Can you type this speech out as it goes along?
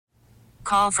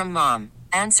Call from mom.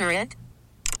 Answer it.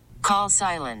 Call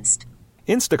silenced.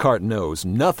 Instacart knows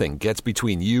nothing gets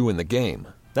between you and the game.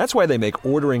 That's why they make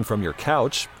ordering from your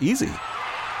couch easy.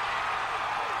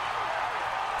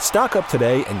 Stock up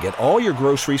today and get all your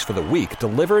groceries for the week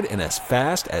delivered in as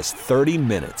fast as 30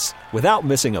 minutes without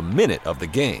missing a minute of the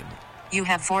game. You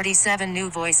have 47 new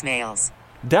voicemails.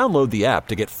 Download the app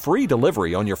to get free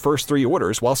delivery on your first 3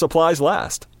 orders while supplies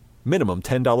last. Minimum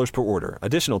 $10 per order.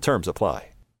 Additional terms apply.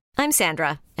 I'm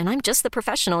Sandra, and I'm just the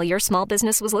professional your small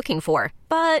business was looking for.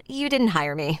 But you didn't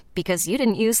hire me because you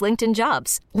didn't use LinkedIn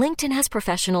Jobs. LinkedIn has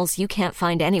professionals you can't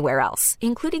find anywhere else,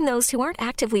 including those who aren't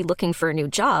actively looking for a new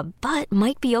job, but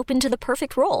might be open to the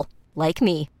perfect role, like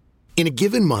me. In a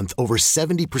given month, over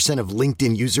 70% of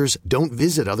LinkedIn users don't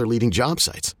visit other leading job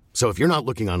sites. So if you're not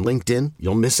looking on LinkedIn,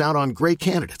 you'll miss out on great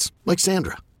candidates like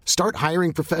Sandra. Start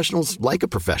hiring professionals like a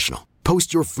professional.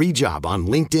 Post your free job on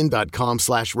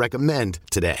linkedin.com/recommend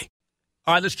today.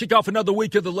 All right, let's kick off another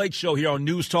week of the Lake Show here on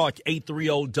News Talk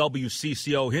 830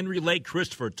 WCCO. Henry Lake,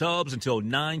 Christopher Tubbs until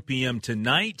 9 p.m.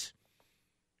 tonight.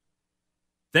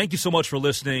 Thank you so much for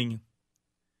listening.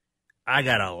 I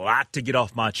got a lot to get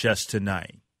off my chest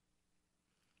tonight.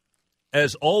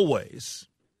 As always,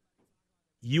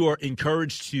 you are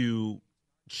encouraged to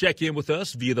check in with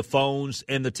us via the phones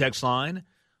and the text line.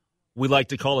 We like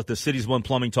to call it the Cities One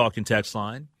Plumbing Talk and Text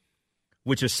Line,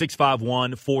 which is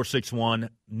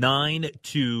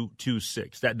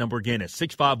 651-461-9226. That number again is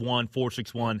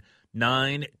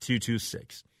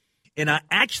 651-461-9226. And I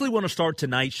actually want to start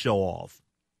tonight's show off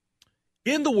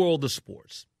in the world of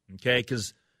sports, okay?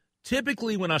 Because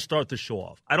typically when I start the show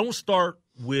off, I don't start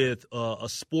with a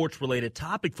sports-related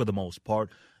topic for the most part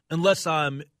unless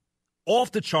I'm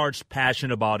off the charts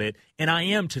passionate about it, and I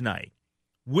am tonight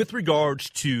with regards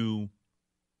to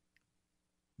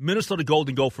Minnesota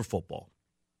Golden Gopher football.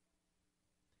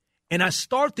 And I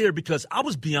start there because I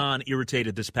was beyond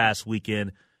irritated this past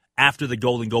weekend after the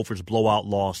Golden Gophers blowout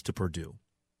loss to Purdue.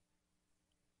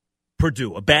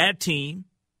 Purdue, a bad team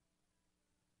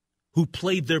who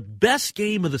played their best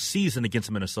game of the season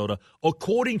against Minnesota,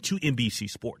 according to NBC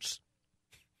Sports.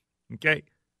 Okay?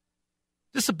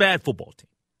 Just a bad football team.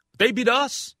 They beat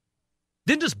us.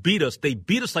 Didn't just beat us, they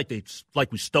beat us like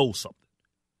we stole something.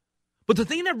 But the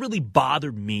thing that really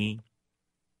bothered me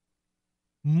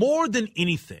more than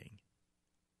anything,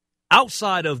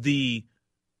 outside of the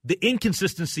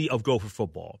inconsistency of Gopher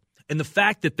football and the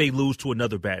fact that they lose to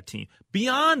another bad team,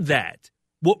 beyond that,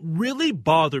 what really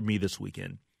bothered me this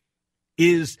weekend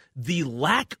is the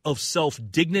lack of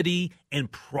self-dignity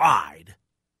and pride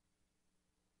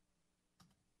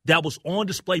that was on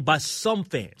display by some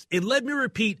fans. And let me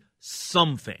repeat,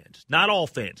 some fans, not all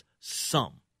fans,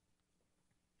 some.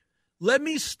 Let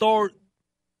me start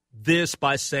this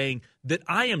by saying that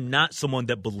I am not someone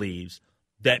that believes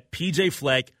that P.J.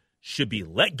 Fleck should be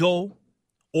let go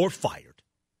or fired.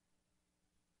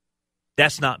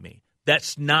 That's not me.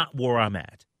 That's not where I'm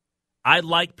at. I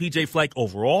like P.J. Fleck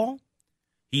overall.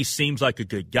 He seems like a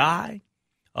good guy.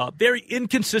 Very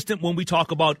inconsistent when we talk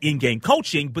about in-game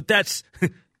coaching, but that's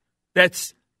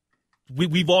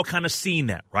we've all kind of seen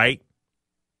that, right?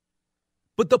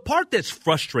 But the part that's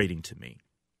frustrating to me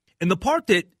and the part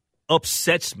that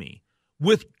upsets me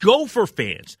with Gopher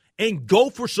fans and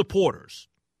Gopher supporters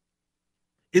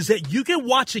is that you can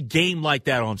watch a game like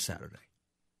that on Saturday.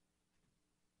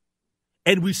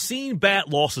 And we've seen bad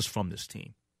losses from this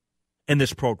team and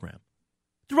this program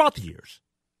throughout the years.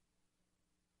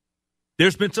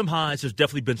 There's been some highs. There's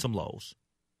definitely been some lows.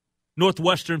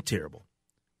 Northwestern, terrible.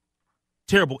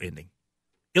 Terrible ending.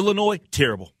 Illinois,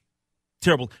 terrible.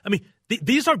 Terrible. I mean,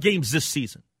 these are games this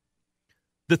season.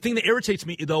 The thing that irritates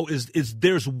me, though, is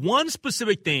there's one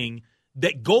specific thing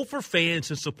that Gopher fans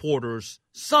and supporters,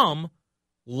 some,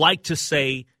 like to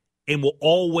say and will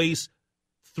always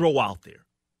throw out there.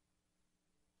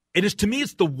 It is, to me,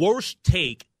 it's the worst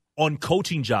take on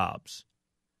coaching jobs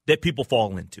that people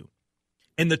fall into.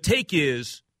 And the take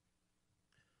is,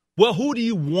 well, who do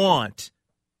you want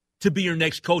to be your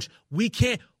next coach? We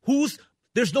can't.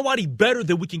 There's nobody better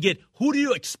than we can get. Who do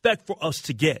you expect for us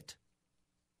to get?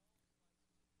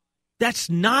 That's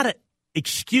not an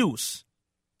excuse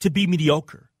to be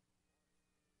mediocre.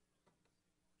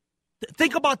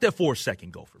 Think about that for a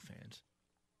second, Gopher fans.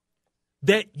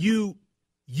 That you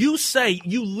say,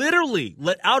 you literally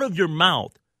let out of your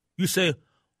mouth, you say,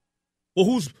 well,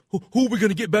 who are we going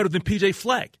to get better than P.J.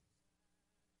 Fleck?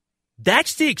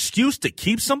 That's the excuse to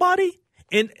keep somebody?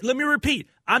 And let me repeat,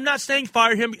 I'm not saying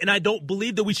fire him, and I don't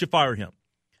believe that we should fire him.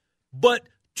 But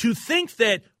to think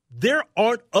that there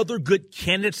aren't other good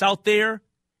candidates out there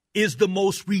is the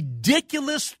most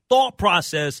ridiculous thought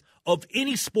process of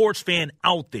any sports fan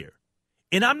out there.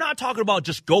 And I'm not talking about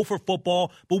just Gopher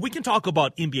football, but we can talk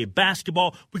about NBA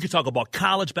basketball. We can talk about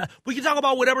college basketball. We can talk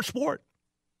about whatever sport.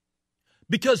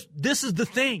 Because this is the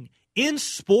thing. In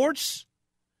sports,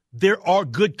 there are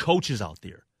good coaches out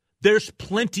there. There's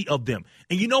plenty of them.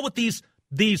 And you know what these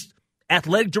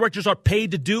athletic directors are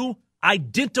paid to do?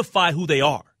 Identify who they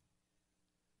are.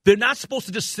 They're not supposed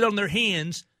to just sit on their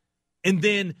hands and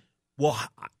then, well,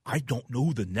 I don't know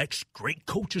who the next great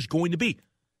coach is going to be.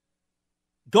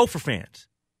 Gopher fans,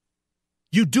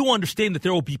 you do understand that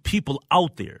there will be people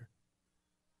out there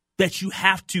that you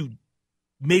have to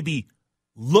maybe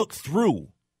look through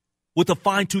with a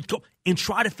fine-tooth comb and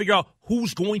try to figure out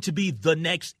who's going to be the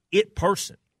next it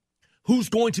person, who's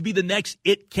going to be the next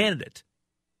it candidate.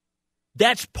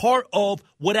 That's part of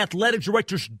what athletic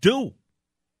directors do.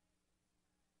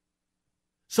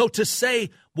 So to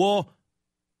say, well,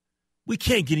 we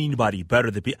can't get anybody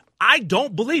better than people, I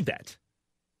don't believe that.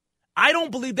 I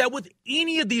don't believe that with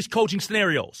any of these coaching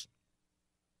scenarios.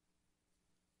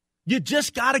 You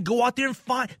just got to go out there and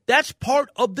find. That's part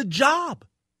of the job.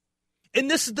 And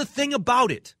this is the thing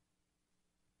about it.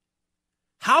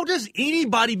 How does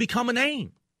anybody become a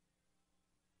name?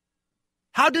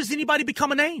 How does anybody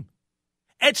become a name?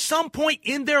 At some point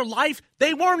in their life,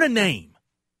 they weren't a name.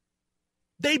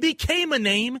 They became a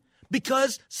name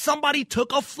because somebody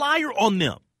took a flyer on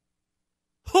them.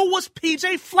 Who was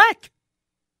PJ Fleck?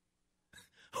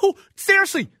 Who?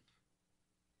 Seriously,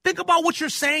 think about what you're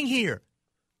saying here.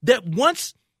 That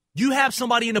once you have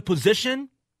somebody in a position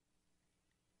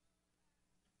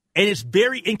and it's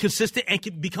very inconsistent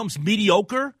and becomes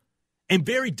mediocre and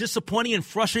very disappointing and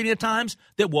frustrating at times,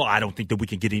 that, well, I don't think that we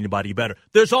can get anybody better.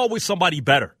 There's always somebody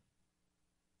better.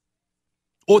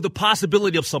 Or the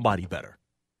possibility of somebody better.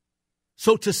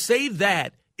 So to say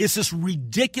that is just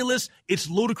ridiculous, it's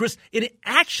ludicrous, and it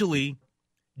actually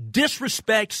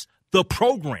disrespects the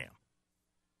program.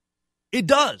 It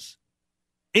does.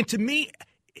 And to me,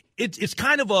 it's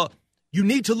kind of you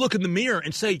need to look in the mirror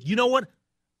and say, you know what?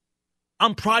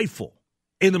 I'm prideful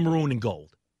in the maroon and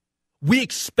gold. We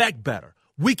expect better.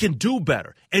 We can do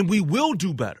better. And we will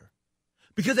do better.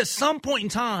 Because at some point in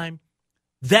time,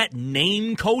 that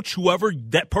name coach, whoever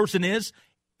that person is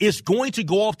going to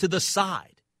go off to the side.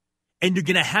 And you're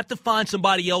going to have to find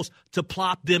somebody else to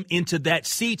plop them into that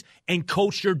seat and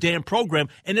coach your damn program.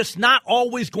 And it's not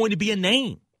always going to be a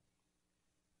name.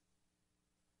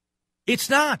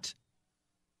 It's not.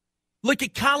 Look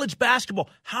at college basketball.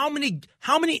 How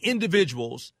many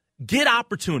individuals get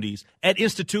opportunities at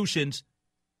institutions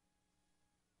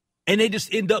and they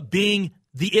just end up being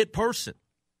the it person?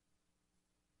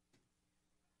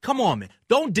 Come on, man.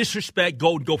 Don't disrespect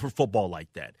Golden Gopher football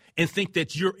like that and think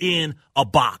that you're in a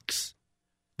box,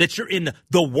 that you're in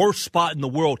the worst spot in the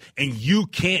world and you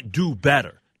can't do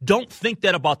better. Don't think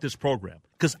that about this program,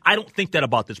 because I don't think that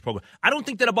about this program. I don't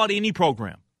think that about any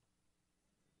program.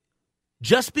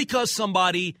 Just because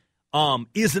somebody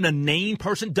isn't a name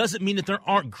person doesn't mean that there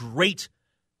aren't great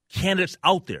candidates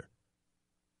out there.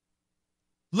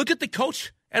 Look at the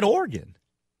coach at Oregon.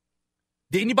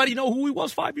 Did anybody know who he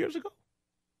was 5 years ago?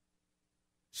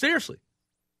 Seriously.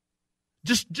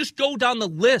 Just go down the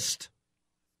list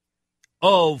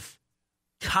of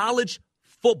college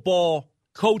football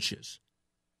coaches.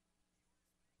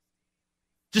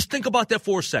 Just think about that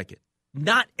for a second.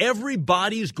 Not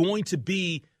everybody is going to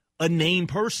be a name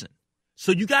person.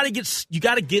 So you got to get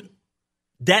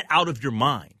that out of your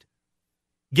mind.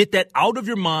 Get that out of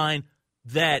your mind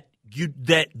that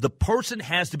the person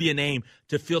has to be a name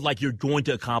to feel like you're going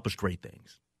to accomplish great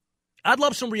things. I'd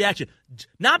love some reaction,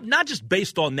 not just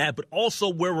based on that, but also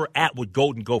where we're at with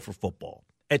Golden Gopher football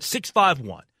at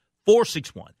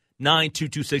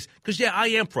 651-461-9226. Because, yeah, I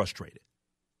am frustrated.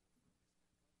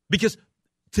 Because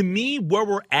to me, where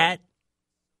we're at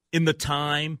in the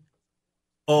time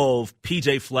of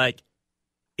PJ Fleck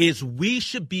is we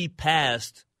should be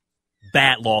past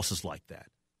bad losses like that.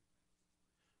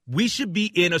 We should be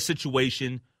in a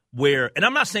situation where, and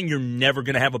I'm not saying you're never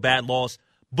going to have a bad loss,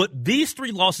 but these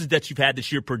three losses that you've had this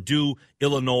year, Purdue,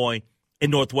 Illinois,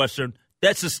 and Northwestern,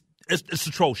 that's just it's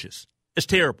atrocious. It's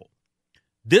terrible.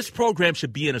 This program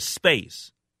should be in a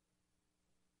space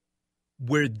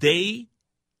where they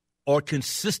are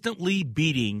consistently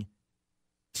beating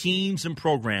teams and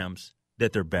programs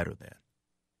that they're better than.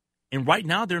 And right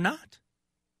now, they're not.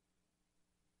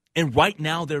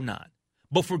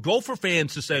 But for Gopher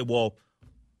fans to say, well,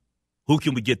 who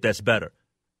can we get that's better?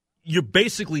 You're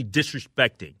basically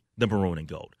disrespecting the maroon and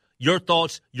gold. Your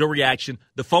thoughts, your reaction.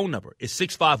 The phone number is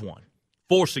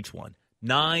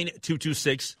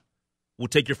 651-461-9226. We'll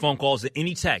take your phone calls and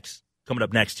any text coming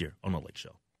up next year on The Lake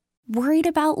Show. Worried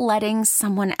about letting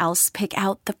someone else pick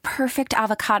out the perfect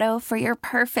avocado for your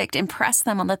perfect impress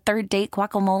them on the third date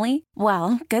guacamole?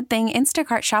 Well, good thing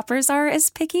Instacart shoppers are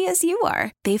as picky as you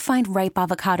are. They find ripe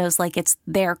avocados like it's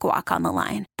their guac on the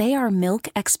line. They are milk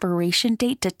expiration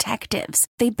date detectives.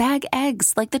 They bag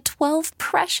eggs like the 12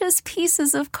 precious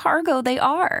pieces of cargo they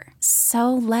are.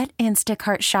 So let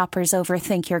Instacart shoppers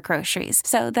overthink your groceries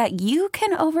so that you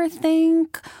can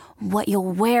overthink what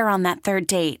you'll wear on that third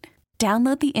date.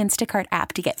 Download the Instacart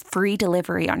app to get free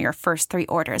delivery on your first 3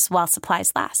 orders while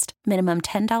supplies last. Minimum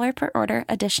 $10 per order.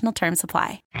 Additional terms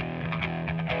apply.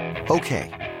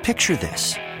 Okay, picture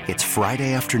this. It's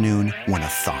Friday afternoon when a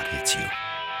thought hits you.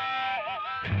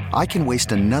 I can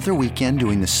waste another weekend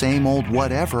doing the same old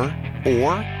whatever,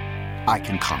 or I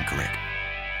can conquer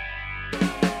it.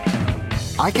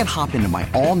 I can hop into my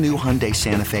all-new Hyundai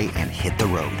Santa Fe and hit the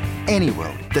road. Any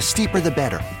road. The steeper, the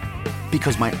better.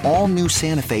 Because my all-new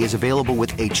Santa Fe is available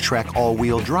with H-Track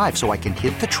all-wheel drive, so I can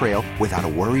hit the trail without a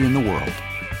worry in the world.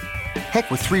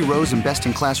 Heck, with 3 rows and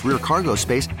best-in-class rear cargo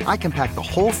space, I can pack the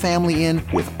whole family in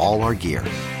with all our gear.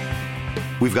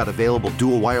 We've got available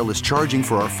dual wireless charging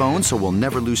for our phones, so we'll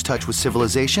never lose touch with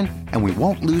civilization, and we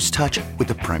won't lose touch with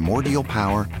the primordial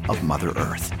power of Mother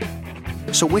Earth.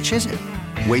 So which is it?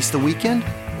 Waste the weekend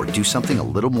or do something a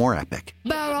little more epic?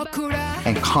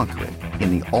 And conquer it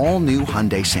in the all-new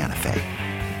Hyundai Santa Fe.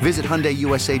 Visit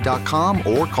HyundaiUSA.com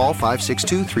or call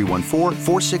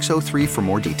 562-314-4603 for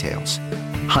more details.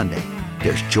 Hyundai,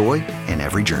 there's joy in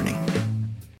every journey.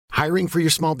 Hiring for your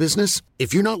small business?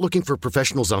 If you're not looking for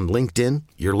professionals on LinkedIn,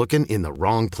 you're looking in the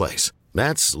wrong place.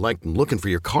 That's like looking for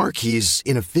your car keys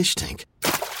in a fish tank.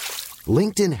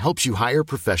 LinkedIn helps you hire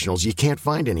professionals you can't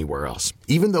find anywhere else,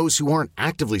 even those who aren't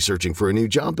actively searching for a new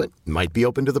job but might be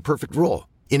open to the perfect role.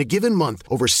 In a given month,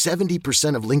 over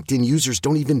 70% of LinkedIn users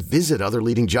don't even visit other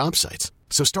leading job sites.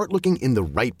 So start looking in the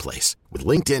right place. With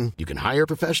LinkedIn, you can hire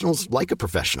professionals like a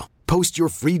professional. Post your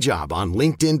free job on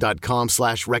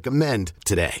linkedin.com/recommend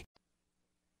today.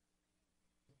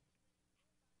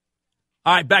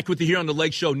 All right, back with you here on the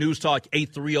Lake Show News Talk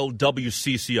 830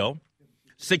 WCCO.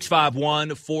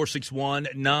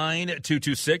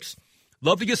 651-461-9226.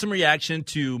 Love to get some reaction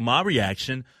to my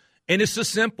reaction. And it's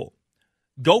just simple.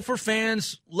 Gopher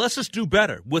fans, let's just do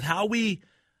better with how we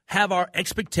have our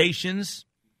expectations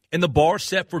and the bar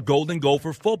set for Golden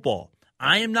Gopher football.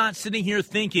 I am not sitting here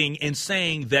thinking and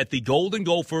saying that the Golden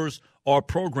Gophers are a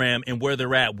program and where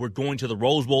they're at, we're going to the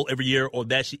Rose Bowl every year, or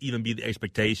that should even be the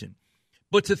expectation.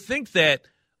 But to think that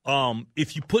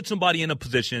if you put somebody in a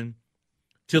position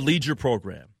to lead your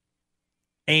program,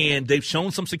 and they've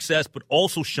shown some success, but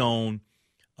also shown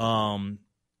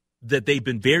that they've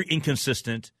been very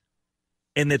inconsistent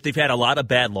and that they've had a lot of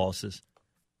bad losses,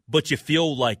 but you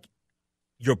feel like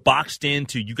you're boxed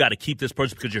into you got to keep this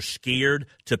person because you're scared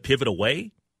to pivot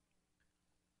away,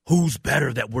 who's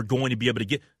better that we're going to be able to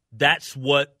get? That's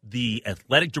what the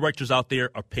athletic directors out there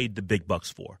are paid the big bucks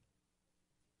for.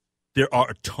 There are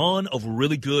a ton of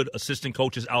really good assistant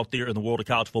coaches out there in the world of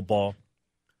college football.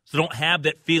 So don't have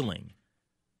that feeling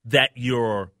that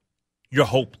you're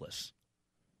hopeless,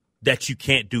 that you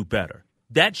can't do better.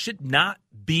 That should not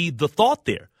be the thought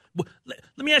there.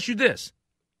 Let me ask you this.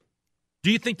 Do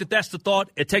you think that that's the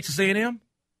thought at Texas A&M?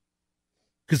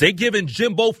 Because they're giving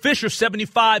Jimbo Fisher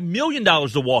 $75 million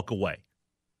to walk away.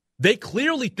 They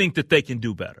clearly think that they can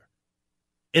do better.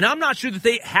 And I'm not sure that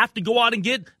they have to go out and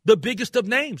get the biggest of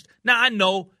names. Now, I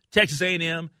know Texas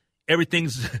A&M,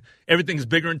 everything's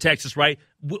bigger in Texas, right?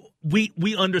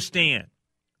 We understand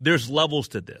there's levels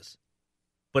to this.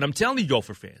 But I'm telling you,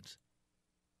 Gopher fans,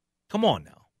 come on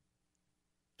now.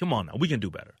 We can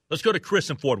do better. Let's go to Chris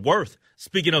in Fort Worth.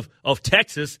 Speaking of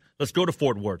Texas, let's go to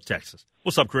Fort Worth, Texas.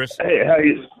 What's up, Chris? Hey,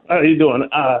 how you doing?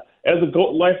 As a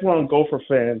lifelong Gopher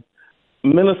fan,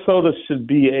 Minnesota should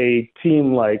be a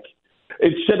team like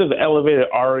it should have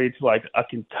elevated already to like a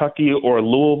Kentucky or a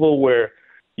Louisville, where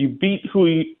you beat who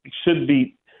you should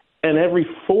beat, and every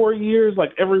 4 years,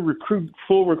 like every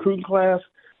full recruiting class,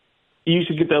 you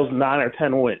should get those 9 or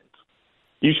 10 wins.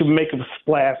 You should make a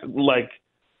splash like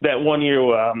that one year,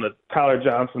 the Tyler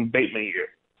Johnson Bateman year.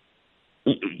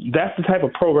 That's the type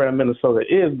of program Minnesota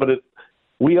is, but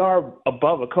we are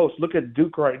above a coach. Look at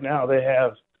Duke right now. They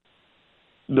have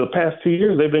the past 2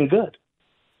 years they've been good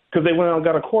because they went out and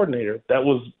got a coordinator that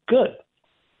was good,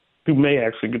 who may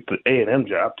actually get the A&M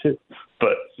job too.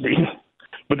 But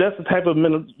that's the type of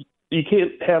you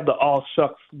can't have the all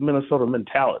shucks Minnesota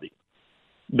mentality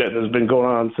that has been going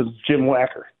on since Jim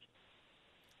Wacker.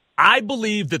 I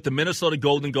believe that the Minnesota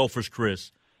Golden Gophers,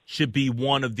 Chris, should be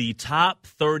one of the top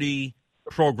 30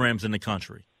 programs in the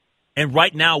country. And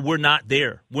right now we're not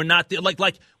there. We're not there.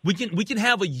 Like we can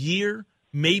have a year,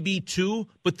 maybe two,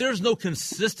 but there's no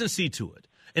consistency to it.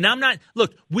 And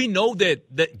we know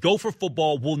that Gopher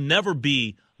football will never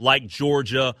be like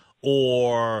Georgia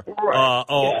or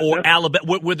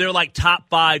Alabama, where they're like top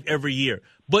 5 every year.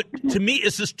 But to me,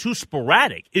 it's just too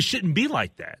sporadic. It shouldn't be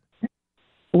like that.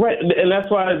 Right, and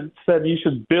that's why I said you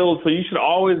should build. So you should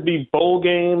always be bowl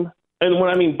game. And when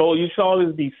I mean bowl, you should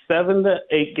always be 7 to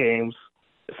 8 games,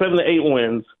 7 to 8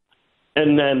 wins.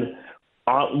 And then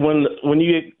when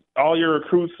you get all your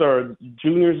recruits are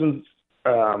juniors and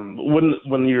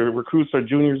when your recruits are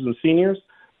juniors and seniors,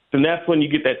 then that's when you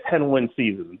get that 10-win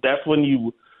season. That's when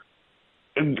you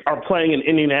are playing in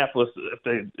Indianapolis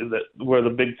where the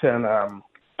Big Ten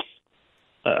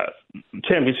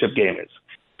championship game is.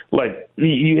 Like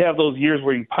you have those years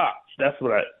where you pop. That's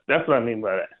what I mean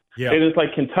by that. Yeah. And it's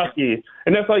like Kentucky,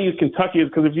 and that's why I use Kentucky is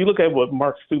because if you look at what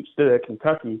Mark Stoops did at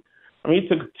Kentucky, I mean he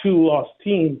took a 2-loss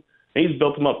team and he's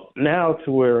built them up now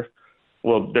to where,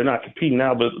 well, they're not competing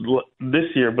now, but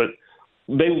this year, but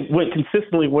they went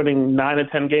consistently winning 9 and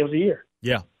 10 games a year.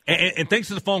 Yeah, and thanks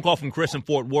to the phone call from Chris in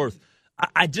Fort Worth.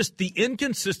 I just the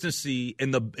inconsistency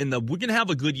in the we're gonna have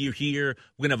a good year here,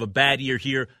 we're gonna have a bad year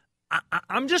here.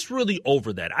 I'm just really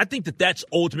over that. I think that's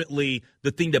ultimately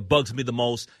the thing that bugs me the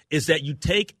most is that you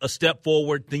take a step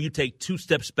forward, then you take 2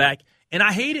 steps back, and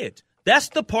I hate it. That's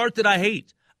the part that I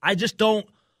hate. I just don't.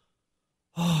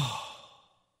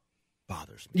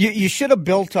 Bothers me. You should have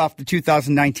built off the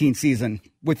 2019 season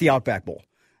with the Outback Bowl.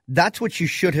 That's what you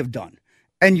should have done.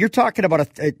 And you're talking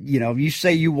about you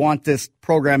say you want this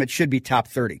program, it should be top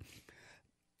 30.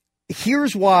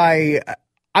 Here's why.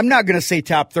 I'm not going to say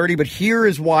top 30, but here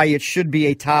is why it should be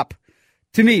a top,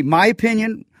 to me, my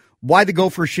opinion, why the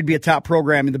Gophers should be a top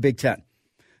program in the Big Ten.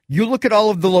 You look at all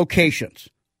of the locations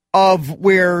of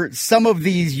where some of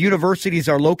these universities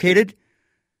are located.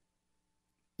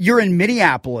 You're in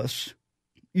Minneapolis.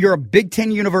 You're a Big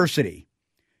Ten university.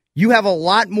 You have a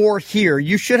lot more here.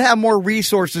 You should have more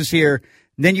resources here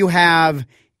than you have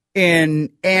in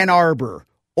Ann Arbor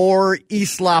or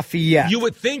East Lafayette. You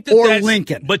would think that or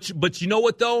Lincoln. But you know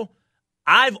what, though?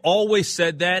 I've always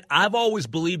said that. I've always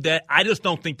believed that. I just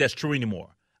don't think that's true anymore.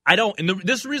 I don't. And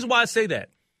this is the reason why I say that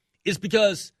is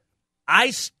because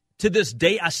to this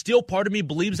day, part of me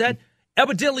believes that.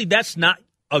 Evidently, that's not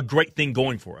a great thing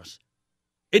going for us.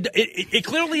 It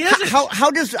clearly isn't.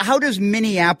 How does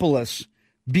Minneapolis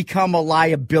become a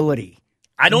liability?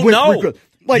 I don't know.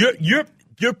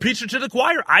 You're preaching to the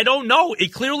choir. I don't know.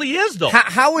 It clearly is, though.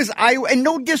 How is Iowa? And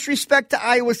no disrespect to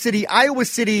Iowa City. Iowa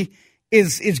City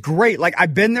is great. Like,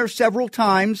 I've been there several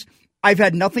times. I've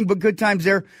had nothing but good times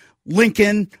there.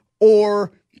 Lincoln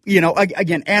or,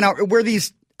 again, Ann Arbor, where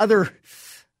these other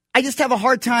 – I just have a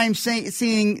hard time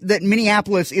seeing that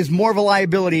Minneapolis is more of a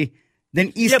liability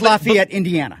than East Lafayette,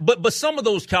 Indiana. But some of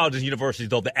those colleges and universities,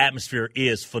 though, the atmosphere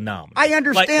is phenomenal. I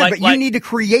understand, but you need to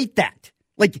create that.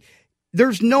 Like –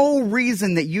 there's no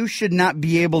reason that you should not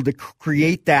be able to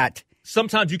create that.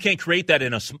 Sometimes you can't create that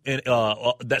in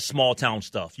that small town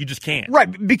stuff. You just can't. Right,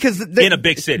 because in a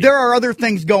big city. There are other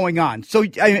things going on. So,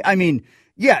 I mean,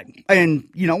 yeah. And,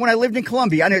 when I lived in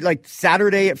Columbia, I had like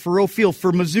Saturday at Faurot Field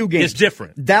for Mizzou games. It's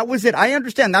different. That was it. I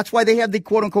understand. That's why they have the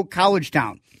quote-unquote college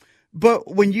town.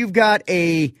 But when you've got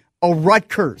a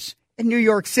Rutgers in New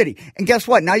York City, and guess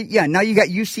what? Now you got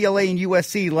UCLA and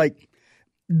USC, like,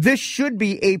 this should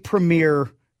be a premier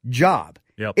job.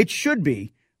 Yep. It should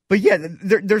be. But, yeah,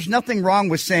 there's nothing wrong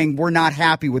with saying we're not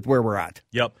happy with where we're at.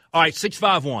 Yep. All right,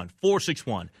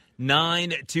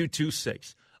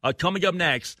 651-461-9226. Coming up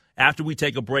next, after we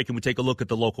take a break and we take a look at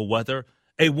the local weather,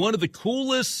 one of the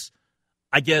coolest,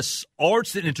 I guess,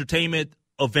 arts and entertainment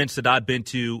events that I've been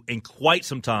to in quite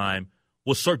some time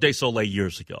was Cirque du Soleil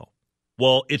years ago.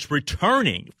 Well, it's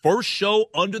returning. First show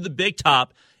under the big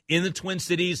top in the Twin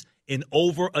Cities in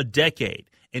over a decade.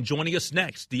 And joining us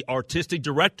next, the artistic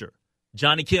director,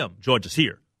 Johnny Kim, joins us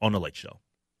here on The Lake Show.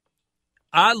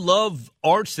 I love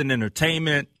arts and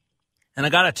entertainment, and I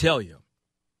got to tell you,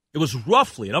 it was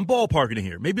roughly, and I'm ballparking it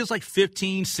here, maybe it was like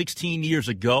 15, 16 years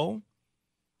ago.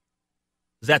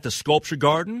 It was at the Sculpture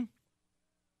Garden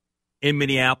in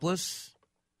Minneapolis,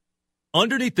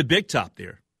 underneath the big top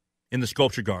there in the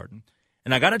Sculpture Garden.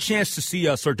 And I got a chance to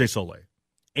see Cirque du Soleil.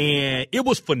 And it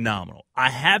was phenomenal. I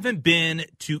haven't been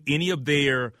to any of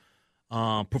their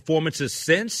performances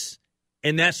since,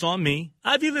 and that's on me.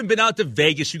 I've even been out to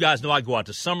Vegas. You guys know I go out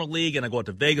to Summer League, and I go out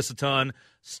to Vegas a ton.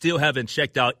 Still haven't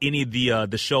checked out any of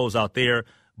the shows out there,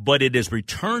 but it is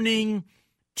returning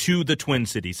to the Twin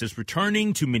Cities. It's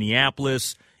returning to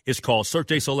Minneapolis. It's called Cirque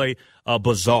du Soleil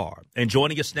BAZZAR. And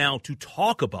joining us now to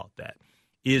talk about that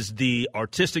is the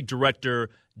artistic director,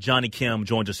 Johnny Kim,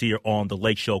 joins us here on the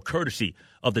Lake Show, courtesy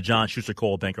of the John Schuster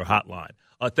Coldwell Banker Hotline.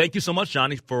 Thank you so much,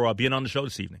 Johnny, for being on the show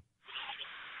this evening.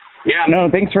 Yeah, no,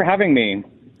 thanks for having me.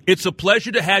 It's a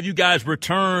pleasure to have you guys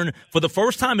return for the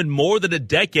first time in more than a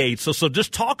decade. So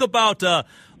just talk about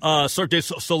Cirque du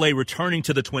Soleil returning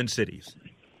to the Twin Cities.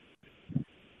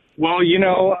 Well, you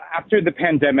know, after the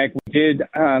pandemic, we did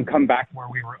come back where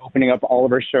we were opening up all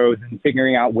of our shows and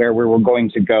figuring out where we were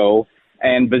going to go.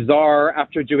 And BAZZAR,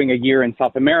 after doing a year in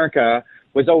South America,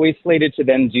 was always slated to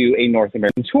then do a North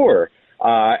American tour.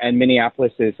 And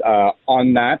Minneapolis is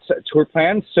on that tour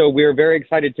plan. So we're very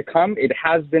excited to come. It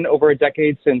has been over a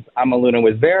decade since Amaluna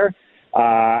was there.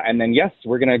 And then, yes,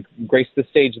 we're going to grace the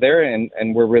stage there, and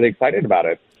we're really excited about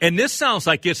it. And this sounds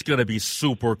like it's going to be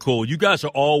super cool. You guys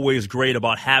are always great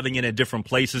about having it at different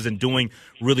places and doing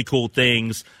really cool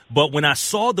things. But when I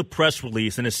saw the press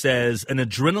release and it says an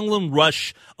adrenaline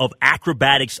rush of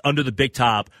acrobatics under the big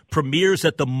top premieres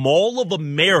at the Mall of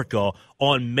America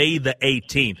on May the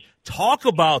 18th. Talk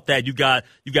about that. You got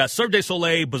Cirque du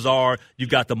Soleil, BAZZAR. You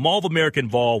got the Mall of America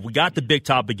involved. We got the big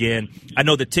top again. I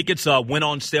know the tickets went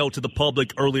on sale to the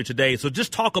public earlier today. So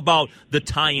just talk about the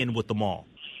tie-in with the mall.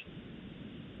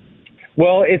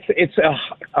 Well, it's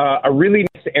a really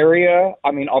nice area.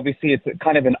 I mean, obviously, it's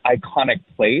kind of an iconic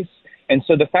place. And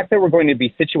so the fact that we're going to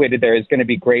be situated there is going to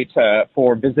be great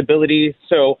for visibility.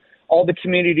 So all the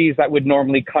communities that would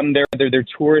normally come there, whether they're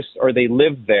tourists or they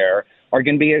live there, are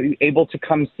going to be able to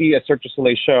come see a Cirque du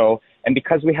Soleil show. And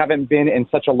because we haven't been in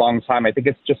such a long time, I think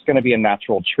it's just going to be a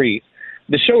natural treat.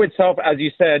 The show itself, as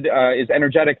you said, is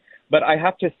energetic. But I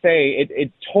have to say,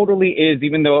 it totally is,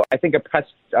 even though I think a press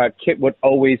kit would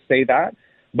always say that.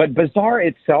 But BAZZAR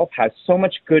itself has so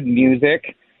much good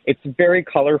music. It's very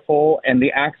colorful, and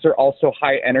the acts are also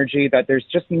high energy that there's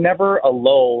just never a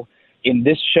lull in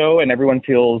this show, and everyone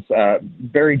feels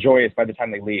very joyous by the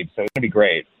time they leave. So it's going to be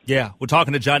great. Yeah, we're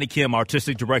talking to Johnny Kim,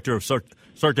 artistic director of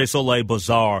Cirque du Soleil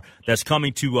BAZZAR, that's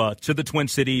coming to the Twin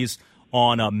Cities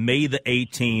on May the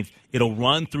 18th. It'll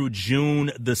run through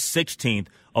June the 16th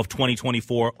of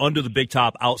 2024 under the big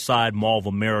top outside Mall of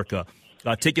America.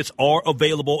 Tickets are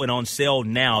available and on sale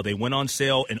now. They went on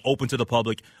sale and open to the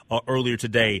public earlier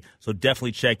today, so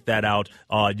definitely check that out.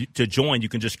 To join, you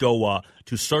can just go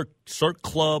to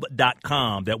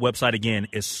cirqueclub.com. That website, again,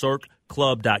 is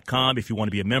cirqueclub.com if you want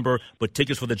to be a member. But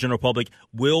tickets for the general public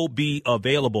will be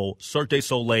available,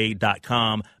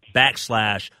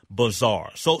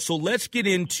 cirquedusoleil.com/BAZZAR. So let's get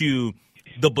into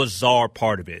the BAZZAR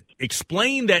part of it.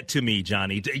 Explain that to me,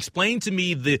 Johnny. Explain to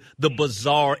me the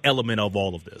BAZZAR element of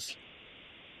all of this.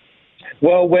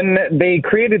 Well, when they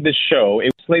created this show,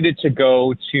 it was slated to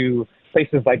go to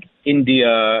places like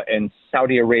India and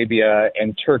Saudi Arabia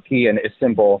and Turkey and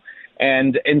Istanbul.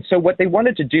 And so what they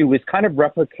wanted to do was kind of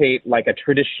replicate like a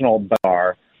traditional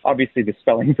BAZZAR. Obviously, the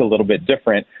spelling's a little bit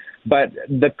different, but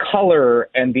the color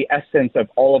and the essence of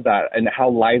all of that and how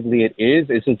lively it is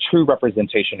a true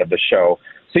representation of the show.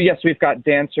 So, yes, we've got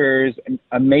dancers,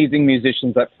 amazing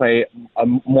musicians that play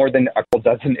more than a couple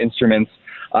dozen instruments.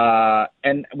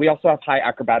 And we also have high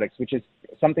acrobatics, which is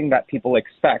something that people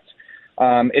expect.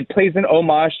 It plays an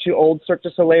homage to old Cirque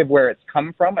du Soleil, of where it's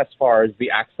come from as far as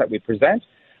the acts that we present.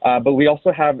 But we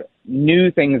also have new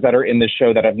things that are in the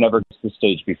show that have never grace the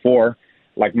stage before,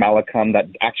 like Malakam, that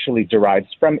actually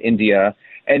derives from India,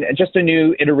 and just a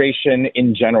new iteration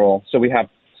in general. So we have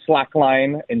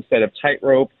slackline instead of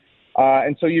tightrope.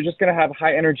 And so you're just going to have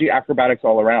high energy acrobatics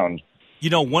all around. You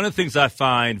know, one of the things I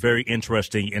find very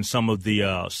interesting in some of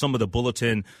the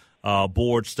bulletin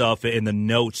board stuff and the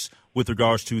notes with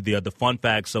regards to the fun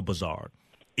facts of BAZZAR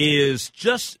is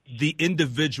just the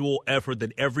individual effort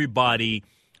that everybody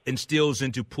instills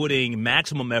into putting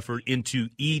maximum effort into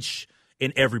each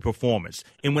and every performance.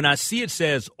 And when I see it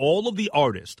says all of the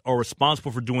artists are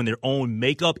responsible for doing their own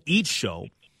makeup each show,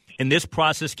 and this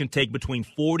process can take between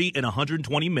 40 and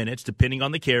 120 minutes, depending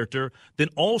on the character. Then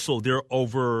also there are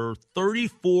over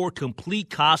 34 complete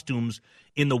costumes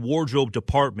in the wardrobe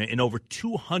department and over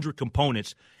 200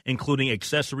 components, including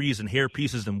accessories and hair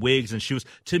pieces and wigs and shoes.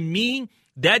 To me,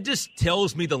 that just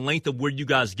tells me the length of where you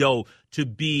guys go to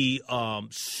be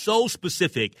so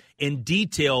specific and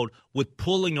detailed with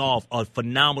pulling off a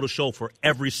phenomenal show for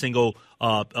every single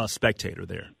spectator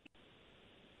there.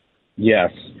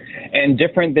 Yes, and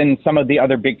different than some of the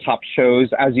other big top shows,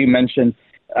 as you mentioned,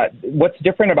 what's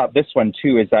different about this one,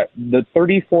 too, is that the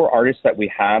 34 artists that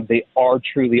we have, they are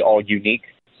truly all unique.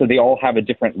 So they all have a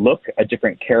different look, a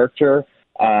different character,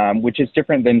 which is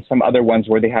different than some other ones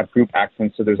where they have group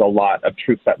accents. So there's a lot of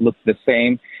troupes that look the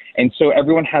same. And so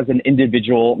everyone has an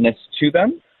individualness to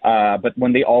them. But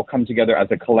when they all come together as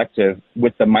a collective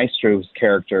with the maestro's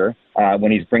character,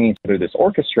 when he's bringing together this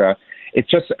orchestra, it's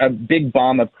just a big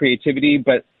bomb of creativity.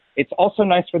 But it's also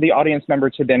nice for the audience member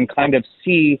to then kind of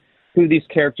see who these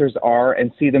characters are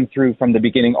and see them through from the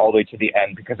beginning all the way to the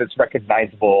end, because it's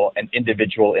recognizable and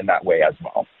individual in that way as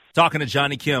well. Talking to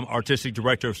Johnny Kim, Artistic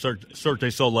Director of Cirque du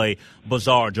Soleil,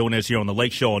 BAZZAR, joining us here on the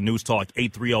Lake Show on News Talk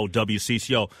 830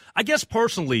 WCCO. I guess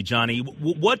personally, Johnny,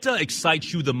 what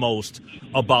excites you the most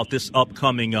about this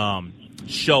upcoming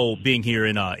show being here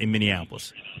in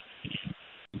Minneapolis?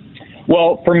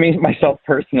 Well, for myself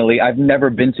personally, I've never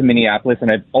been to Minneapolis,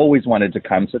 and I've always wanted to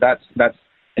come. So that's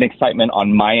an excitement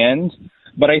on my end.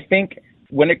 But I think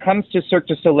when it comes to Cirque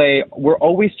du Soleil, we're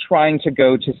always trying to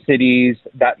go to cities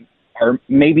that are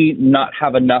maybe not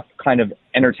have enough kind of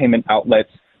entertainment outlets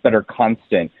that are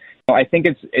constant. So I think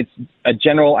it's a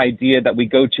general idea that we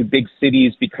go to big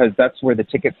cities because that's where the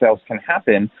ticket sales can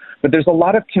happen. But there's a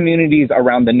lot of communities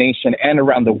around the nation and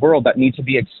around the world that need to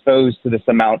be exposed to this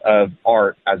amount of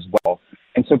art as well.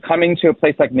 And so coming to a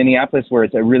place like Minneapolis, where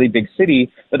it's a really big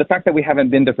city, but the fact that we haven't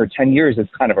been there for 10 years is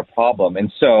kind of a problem.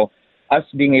 And so us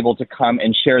being able to come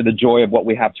and share the joy of what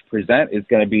we have to present is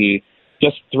going to be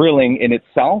just thrilling in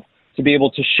itself, to be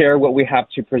able to share what we have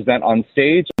to present on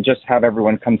stage and just have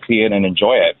everyone come see it and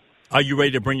enjoy it. Are you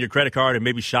ready to bring your credit card and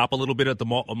maybe shop a little bit at the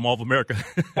Mall of America?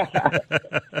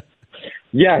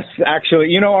 Yes,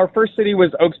 actually. Our first city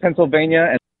was Oaks,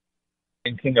 Pennsylvania,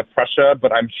 and King of Prussia,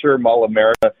 but I'm sure Mall of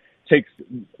America takes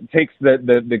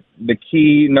the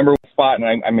key number one spot,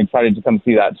 and I'm excited to come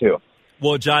see that too.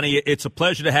 Well, Johnny, it's a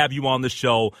pleasure to have you on the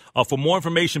show. For more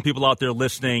information, people out there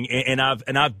listening, and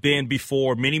I've been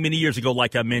before many years ago,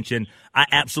 like I mentioned. I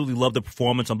absolutely love the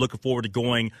performance. I'm looking forward to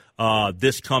going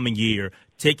this coming year.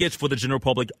 Tickets for the general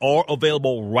public are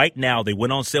available right now. They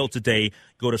went on sale today.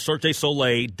 Go to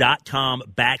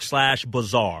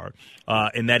CirqueDuSoleil.com/BAZZAR,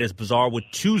 and that is BAZZAR with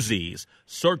 2 Z's.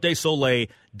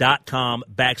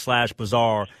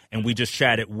 CirqueDuSoleil.com/BAZZAR, and we just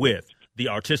chatted with the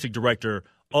artistic director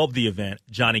of the event,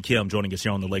 Johnny Kim, joining us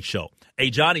here on the Lake Show. Hey,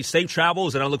 Johnny, safe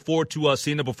travels, and I look forward to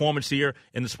seeing the performance here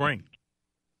in the spring.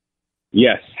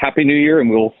 Yes. Happy New Year, and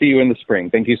we'll see you in the spring.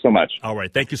 Thank you so much. All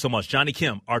right. Thank you so much. Johnny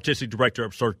Kim, Artistic Director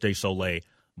of Cirque du Soleil,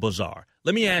 BAZZAR.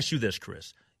 Let me ask you this,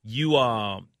 Chris. You've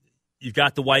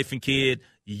got the wife and kid.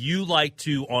 You like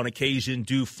to, on occasion,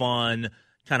 do fun,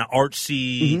 kind of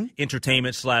artsy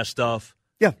entertainment / stuff.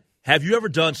 Yeah. Have you ever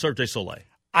done Cirque du Soleil?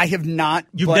 I have not.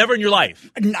 You've never in your life?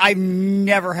 I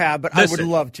never have, but listen, I would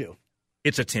love to.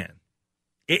 It's a 10.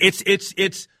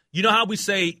 It's you know how we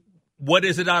say, what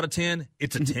is it out of 10?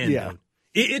 It's a 10. Yeah.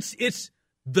 Dude. It's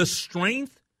the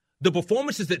strength, the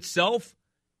performances itself,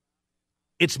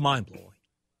 it's mind-blowing.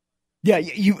 Yeah,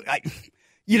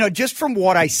 just from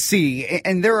what I see,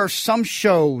 and there are some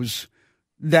shows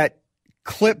that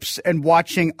clips and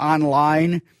watching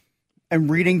online and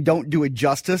reading don't do it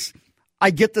justice. I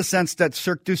get the sense that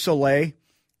Cirque du Soleil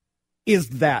is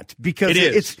that, because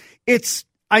it is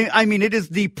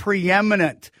the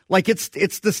preeminent, like it's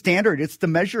the standard, it's the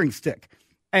measuring stick.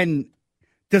 And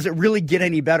does it really get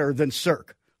any better than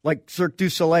Cirque? Like Cirque du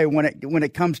Soleil when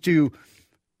it comes to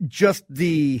just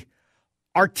the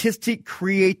artistic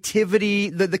creativity,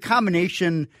 the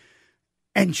combination,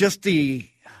 and just the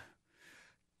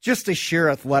sheer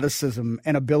athleticism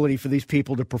and ability for these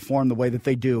people to perform the way that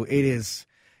they do.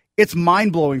 It's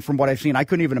mind-blowing from what I've seen. I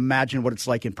couldn't even imagine what it's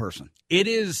like in person. It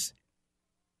is.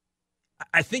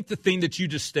 I think the thing that you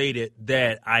just stated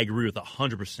that I agree with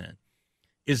 100%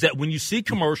 is that when you see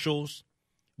commercials,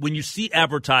 when you see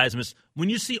advertisements, when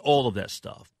you see all of that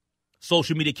stuff,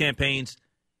 social media campaigns,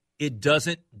 it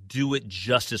doesn't do it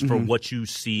justice for what you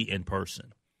see in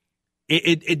person.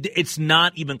 It's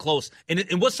not even close.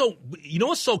 And what's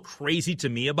so crazy to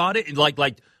me about it, like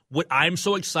what I'm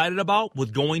so excited about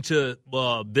with going to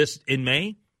this in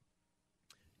May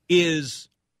is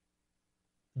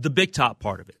the big top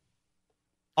part of it.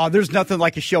 There's nothing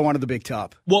like a show under the big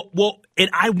top. Well, and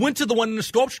I went to the one in the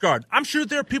Sculpture Garden. I'm sure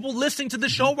there are people listening to the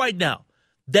show right now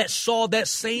that saw that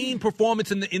same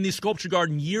performance in the Sculpture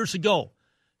Garden years ago.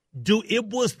 Dude, it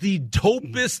was the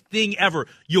dopest thing ever.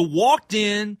 You walked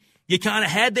in. You kind of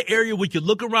had the area where you could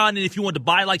look around, and if you wanted to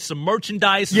buy like some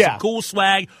merchandise, or some cool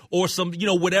swag, or some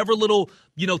whatever little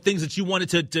things that you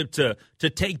wanted to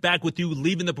take back with you,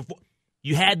 leaving the performance,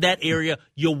 you had that area.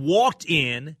 You walked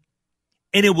in,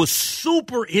 and it was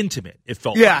super intimate. It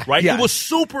felt like, right? Yeah. It was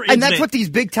super intimate, and that's what these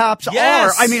big tops are.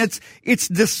 I mean, it's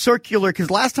this circular. Because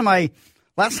last time I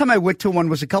went to one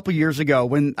was a couple years ago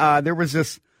when there was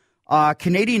this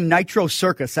Canadian Nitro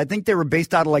Circus. I think they were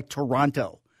based out of like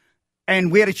Toronto.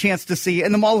 And we had a chance to see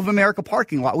in the Mall of America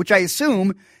parking lot, which I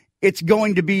assume it's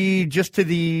going to be just to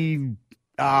the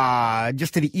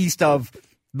east of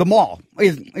the mall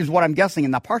is what I'm guessing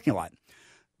in that parking lot.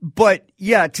 But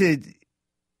yeah, to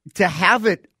have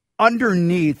it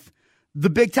underneath the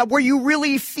big top where you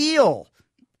really feel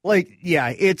like,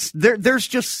 yeah, it's there's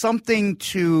just something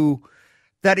to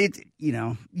that.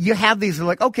 You have these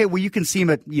like, okay, well, you can see them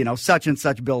at, such and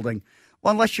such building.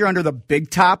 Well, unless you're under the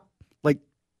big top, like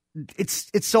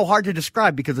it's so hard to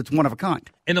describe because it's one of a kind.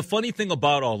 And the funny thing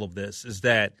about all of this is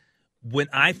that when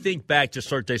I think back to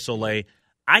Cirque du Soleil,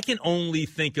 I can only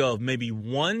think of maybe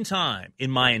one time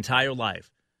in my entire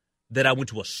life that I went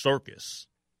to a circus.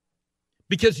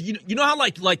 Because you know how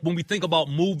like when we think about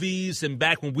movies and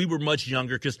back when we were much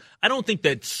younger, because I don't think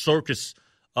that circuses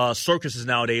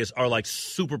nowadays are like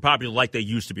super popular like they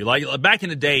used to be. Like back in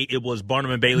the day, it was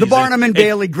Barnum and Bailey. The Barnum and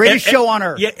Bailey, greatest show on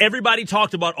earth. Yeah, everybody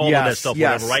talked about all of that stuff,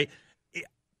 whatever, right?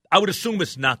 I would assume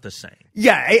it's not the same.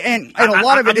 Yeah, and a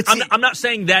lot of it. I'm not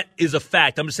saying that is a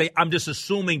fact. I'm just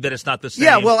assuming that it's not the same.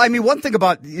 Yeah, well, I mean, one thing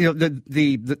about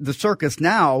the circus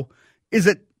now is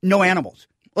that no animals.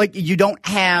 Like you don't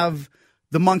have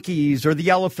the monkeys or the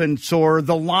elephants or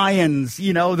the lions,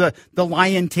 the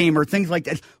lion tamer, things like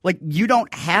that. Like you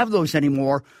don't have those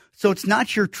anymore. So it's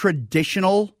not your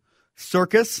traditional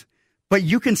circus, but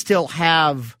you can still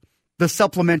have the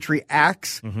supplementary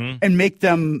acts and make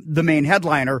them the main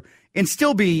headliner and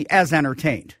still be as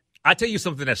entertained. I tell you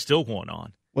something that's still going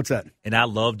on. What's that? And I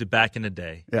loved it back in the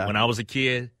day. Yeah. When I was a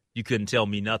kid, you couldn't tell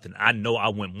me nothing. I know I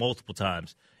went multiple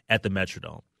times at the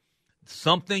Metrodome.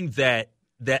 Something that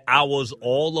I was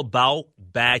all about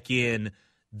back in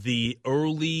the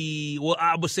early, well,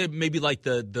 I would say maybe like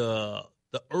the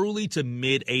early to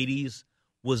mid 80s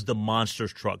was the monster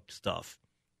truck stuff.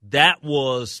 That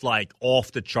was like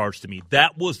off the charts to me.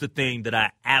 That was the thing that I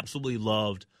absolutely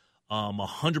loved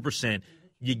 100%.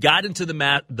 You got into the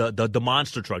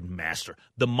monster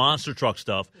truck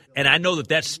stuff, and I know that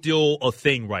that's still a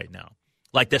thing right now.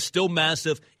 Like that's still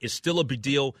massive. It's still a big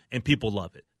deal, and people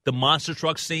love it. The monster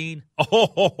truck scene,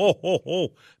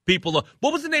 people love.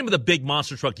 What was the name of the big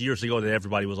monster truck years ago that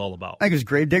everybody was all about? I think it was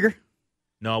Gravedigger.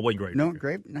 No, it wasn't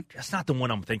Gravedigger. No, that's not the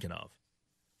one I'm thinking of.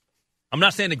 I'm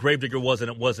not saying that Gravedigger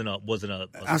wasn't a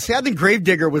see, I think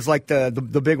Gravedigger was like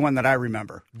the big one that I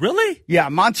remember. Really? Yeah,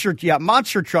 monster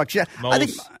trucks. Yeah, I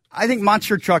think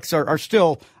monster trucks are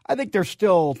still. I think they're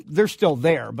still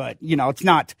there, but it's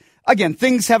not. Again,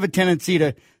 things have a tendency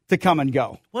to come and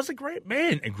go. Was it great,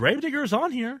 man? And Gravedigger is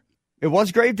on here. It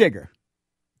was Gravedigger.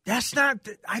 That's not.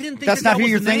 I didn't think that's not who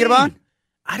you're thinking about.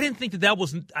 I didn't think that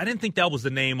was. I didn't think that was the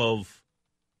name of.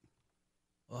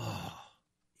 Oh,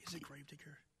 is it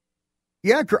Gravedigger?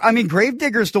 Yeah, I mean,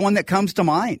 Gravedigger's the one that comes to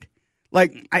mind.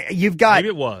 Like, you've got... Maybe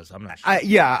it was. I'm not sure.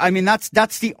 Yeah, I mean, that's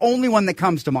the only one that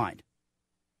comes to mind.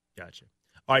 Gotcha.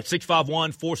 All right,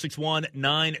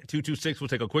 651-461-9226. We'll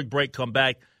take a quick break, come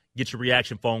back, get your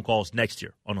reaction phone calls next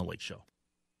year on The Lake Show.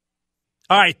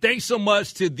 All right, thanks so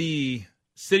much to the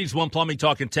Cities One Plumbing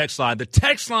Talking text line. The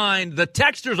text line, the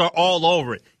texters are all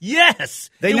over it. Yes!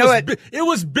 They know it. It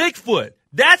was Bigfoot.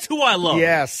 That's who I love.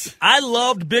 Yes. I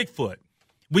loved Bigfoot.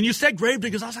 When you said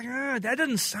Gravediggers, I was like, that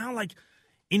doesn't sound like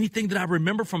anything that I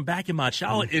remember from back in my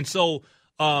childhood. And so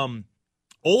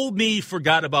old me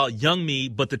forgot about young me,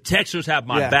 but the texters have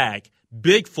my back.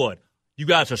 Bigfoot, you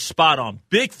guys are spot on.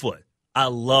 Bigfoot, I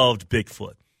loved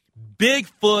Bigfoot.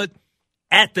 Bigfoot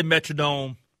at the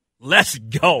Metrodome. Let's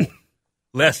go.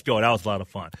 Let's go. That was a lot of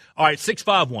fun. All right,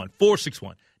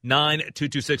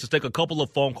 651-461-9226. Let's take a couple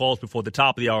of phone calls before the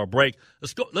top of the hour break.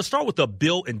 Let's start with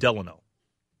Bill in Delano.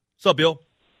 What's up, Bill?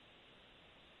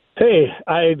 Hey,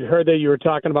 I heard that you were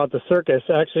talking about the circus.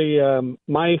 Actually,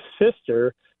 my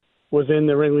sister was in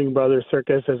the Ringling Brothers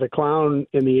Circus as a clown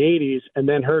in the 80s, and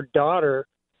then her daughter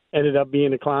ended up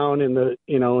being a clown in the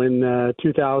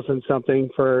 2000 something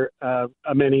for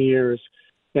many years.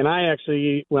 And I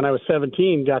actually, when I was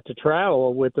 17, got to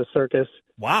travel with the circus.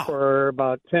 Wow. For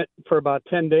about 10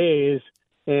 days,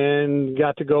 and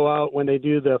got to go out when they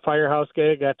do the firehouse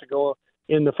gig. Got to go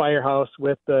in the firehouse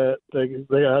with the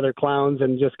other clowns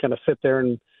and just kind of sit there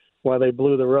and while they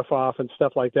blew the roof off and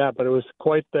stuff like that. But it was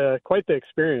quite the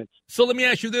experience. So let me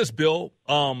ask you this, Bill.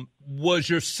 Was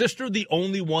your sister the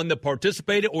only one that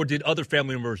participated, or did other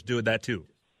family members do that too?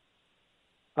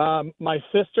 My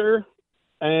sister,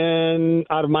 and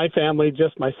out of my family,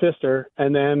 just my sister,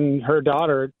 and then her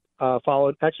daughter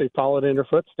followed in her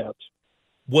footsteps.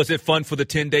 Was it fun for the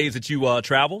 10 days that you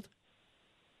traveled?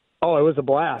 Oh, it was a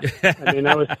blast. I mean,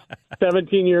 I was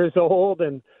 17 years old,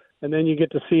 and then you get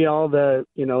to see all the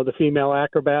female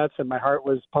acrobats, and my heart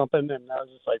was pumping, and I was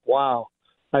just like, wow,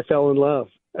 I fell in love.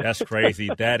 That's crazy.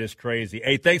 That is crazy.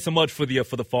 Hey, thanks so much for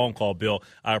the phone call, Bill.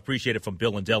 I appreciate it from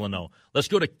Bill in Delano. Let's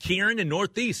go to Karen in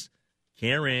Northeast.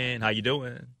 Karen, how you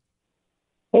doing?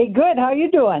 Hey, good. How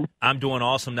you doing? I'm doing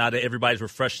awesome now that everybody's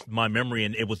refreshed my memory,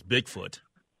 and it was Bigfoot.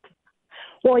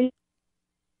 Well,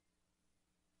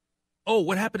 oh,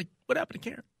 what happened to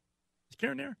Karen? Is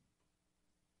Karen there?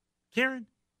 Karen,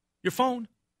 your phone?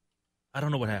 I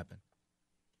don't know what happened.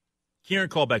 Karen,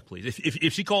 call back, please.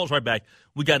 If she calls right back,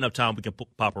 we got enough time. We can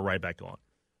pop her right back on.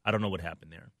 I don't know what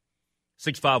happened there.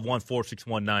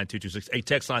 651-461-9226. Hey,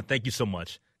 text line, thank you so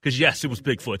much. Because, yes, it was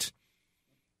Bigfoot.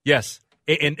 Yes.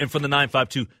 And from the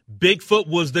 952, Bigfoot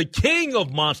was the king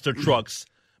of monster trucks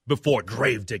before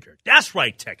Gravedigger. That's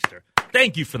right, Texter.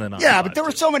 Thank you for the 952. Yeah, but there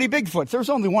were so many Bigfoots. There was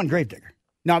only one Gravedigger.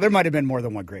 No, there might have been more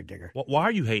than one Gravedigger. Why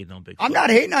are you hating on Bigfoot? I'm not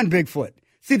hating on Bigfoot.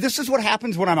 See, this is what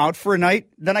happens when I'm out for a night.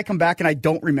 Then I come back and I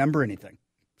don't remember anything.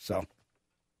 So,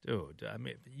 dude, I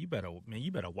mean, you better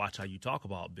watch how you talk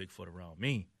about Bigfoot around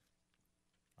me.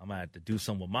 I'm gonna have to do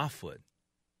something with my foot.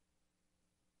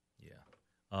 Yeah.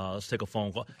 Let's take a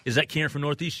phone call. Is that Karen from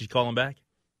Northeast? She's calling back.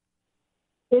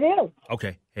 It is.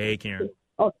 Okay. Hey, Karen.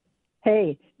 Oh,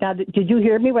 hey. Now, did you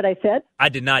hear me? What I said? I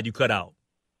did not. You cut out.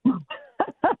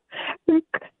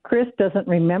 Chris doesn't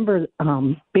remember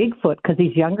Bigfoot because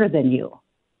he's younger than you.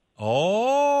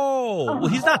 Oh, well,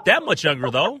 he's not that much younger,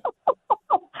 though.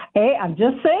 Hey, I'm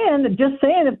just saying,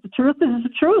 if the truth is the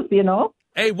truth, you know.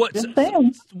 Hey, what? Just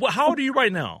saying. How old are you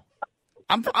right now?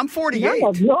 I'm 48.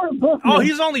 Oh,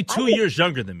 he's only 2 years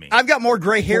younger than me. I've got more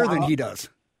gray hair than he does.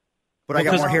 But I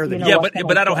got more hair than you. Yeah,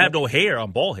 but I don't have no hair.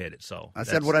 I'm bald-headed, so. I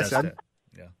said what I said.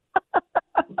 Yeah.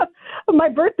 My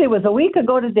birthday was a week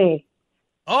ago today.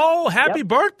 Oh, happy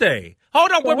birthday.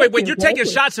 Hold on, wait. You're taking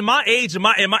shots at my age. Am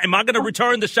I going to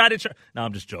return the shot at your... No,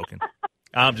 I'm just joking.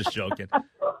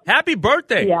 Happy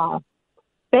birthday. Yeah.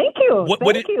 Thank you.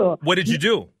 What did you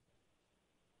do?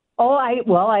 Oh,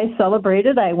 I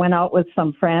celebrated. I went out with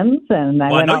some friends, and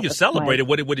I know you celebrated.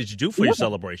 What did you do for your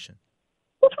celebration?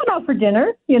 Just went out for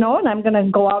dinner, and I'm going to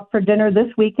go out for dinner this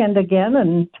weekend again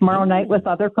and tomorrow night with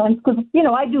other friends because,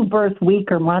 I do birth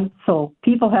week or month, so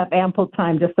people have ample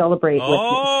time to celebrate with me.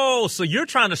 Oh, so you're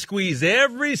trying to squeeze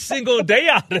every single day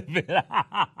out of it. That's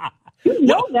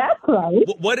right.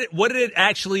 What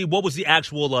was the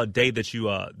actual day that's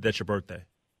your birthday?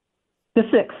 The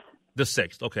 6th. The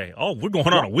 6th, okay. Oh, we're going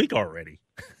on a week already.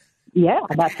 Yeah,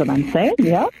 that's what I'm saying,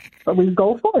 yeah. But we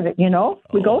go for it, We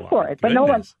go for it. But no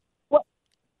one...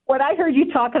 When I heard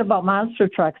you talking about monster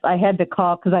trucks, I had to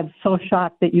call because I'm so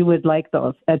shocked that you would like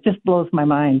those. It just blows my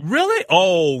mind. Really?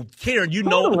 Oh, Karen,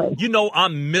 totally.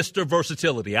 I'm Mr.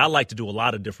 Versatility. I like to do a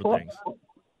lot of different things.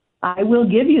 I will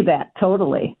give you that.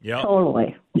 Totally. Yep.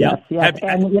 Totally. Yes.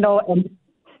 And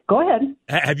go ahead.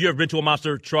 Have you ever been to a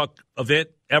monster truck event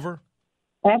ever?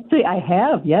 Actually, I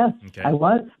have. Yes, okay. I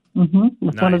was. Mm-hmm.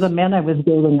 With one of the men I was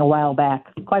dating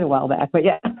quite a while back. But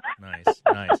yeah. Nice.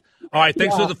 All right,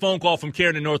 thanks for the phone call from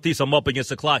Karen in Northeast. I'm up against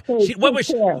the clock.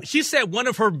 She said one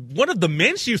of the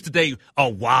men she used to date a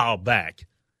while back.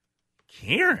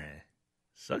 Karen,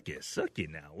 suck it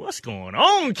now. What's going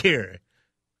on, Karen?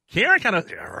 Karen kind of.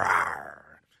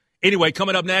 Anyway,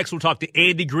 coming up next, we'll talk to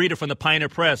Andy Greeter from the Pioneer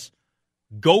Press.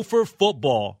 Gopher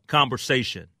football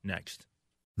conversation next.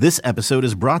 This episode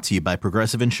is brought to you by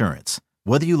Progressive Insurance.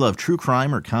 Whether you love true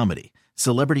crime or comedy,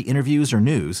 celebrity interviews or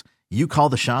news, you call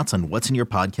the shots on what's in your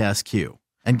podcast queue.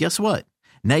 And guess what?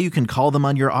 Now you can call them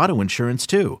on your auto insurance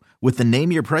too with the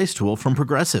Name Your Price tool from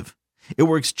Progressive. It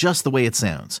works just the way it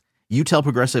sounds. You tell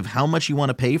Progressive how much you want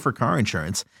to pay for car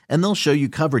insurance, and they'll show you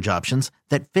coverage options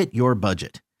that fit your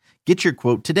budget. Get your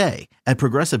quote today at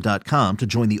Progressive.com to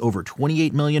join the over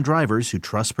 28 million drivers who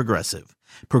trust Progressive.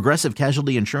 Progressive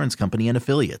Casualty Insurance Company and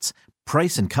Affiliates.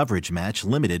 Price and coverage match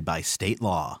limited by state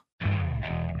law.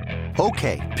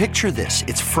 Okay, picture this.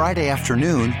 It's Friday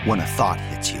afternoon when a thought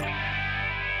hits you.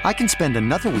 I can spend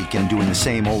another weekend doing the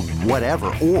same old whatever,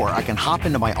 or I can hop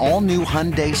into my all-new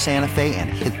Hyundai Santa Fe and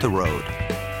hit the road.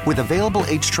 With available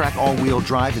H-Track all-wheel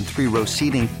drive and 3-row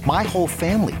seating, my whole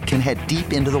family can head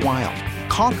deep into the wild.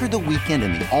 Conquer the weekend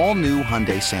in the all-new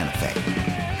Hyundai Santa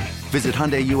Fe. Visit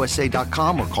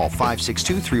HyundaiUSA.com or call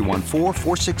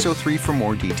 562-314-4603 for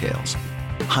more details.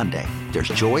 Hyundai, there's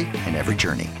joy in every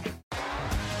journey.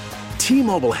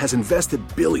 T-Mobile has invested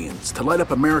billions to light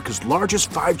up America's largest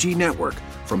 5G network,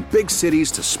 from big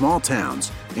cities to small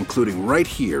towns, including right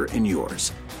here in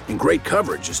yours. And great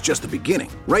coverage is just the beginning.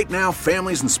 Right now,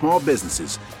 families and small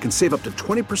businesses can save up to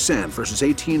 20% versus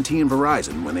AT&T and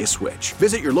Verizon when they switch.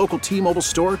 Visit your local T-Mobile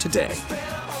store today.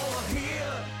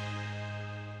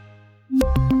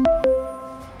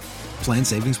 Plan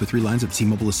savings with 3 lines of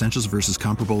T-Mobile Essentials versus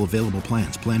comparable available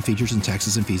plans. Plan features and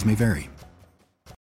taxes and fees may vary.